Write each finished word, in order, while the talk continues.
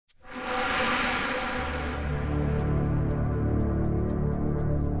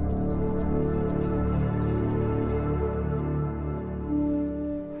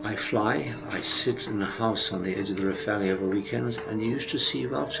fly. I sit in a house on the edge of the Rift Valley over weekends and used to see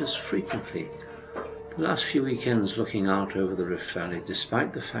vultures frequently. The last few weekends looking out over the Rift Valley,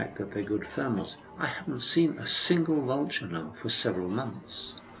 despite the fact that they're good thermals, I haven't seen a single vulture now for several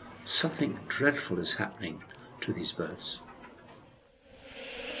months. Something dreadful is happening to these birds.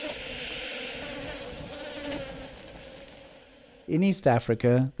 In East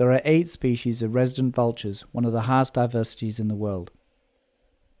Africa, there are 8 species of resident vultures, one of the highest diversities in the world.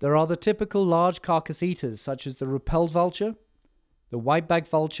 There are the typical large carcass eaters such as the repelled vulture, the white-backed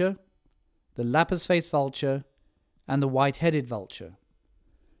vulture, the lapis-faced vulture, and the white-headed vulture.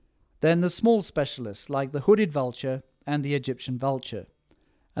 Then the small specialists like the hooded vulture and the Egyptian vulture.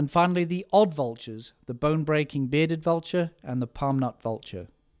 And finally the odd vultures, the bone-breaking bearded vulture and the palm nut vulture.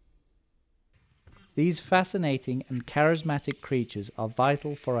 These fascinating and charismatic creatures are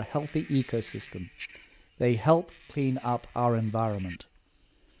vital for a healthy ecosystem. They help clean up our environment.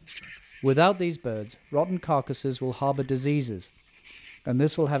 Without these birds, rotten carcasses will harbor diseases, and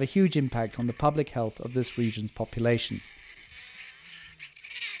this will have a huge impact on the public health of this region's population.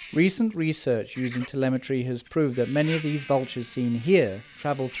 Recent research using telemetry has proved that many of these vultures seen here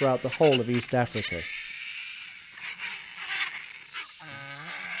travel throughout the whole of East Africa.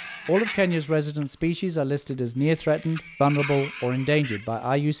 All of Kenya's resident species are listed as near threatened, vulnerable, or endangered by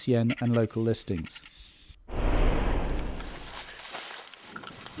IUCN and local listings.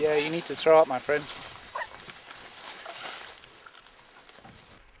 Yeah, you need to throw up, my friend.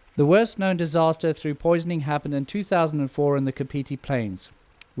 The worst known disaster through poisoning happened in 2004 in the Kapiti Plains,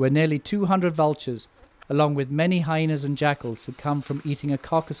 where nearly 200 vultures, along with many hyenas and jackals, succumbed from eating a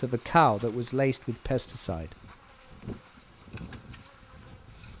carcass of a cow that was laced with pesticide.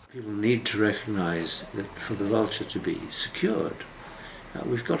 People need to recognise that for the vulture to be secured,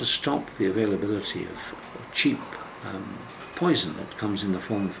 we've got to stop the availability of cheap poison that comes in the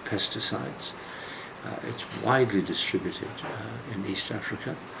form of pesticides. It's widely distributed in East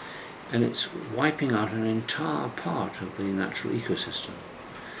Africa, and it's wiping out an entire part of the natural ecosystem.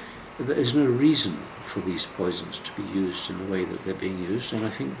 There is no reason for these poisons to be used in the way that they're being used, and I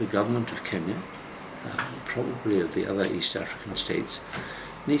think the government of Kenya, probably of the other East African states,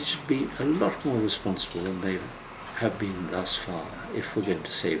 needs to be a lot more responsible than they have been thus far if we're going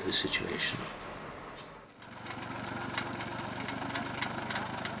to save the situation.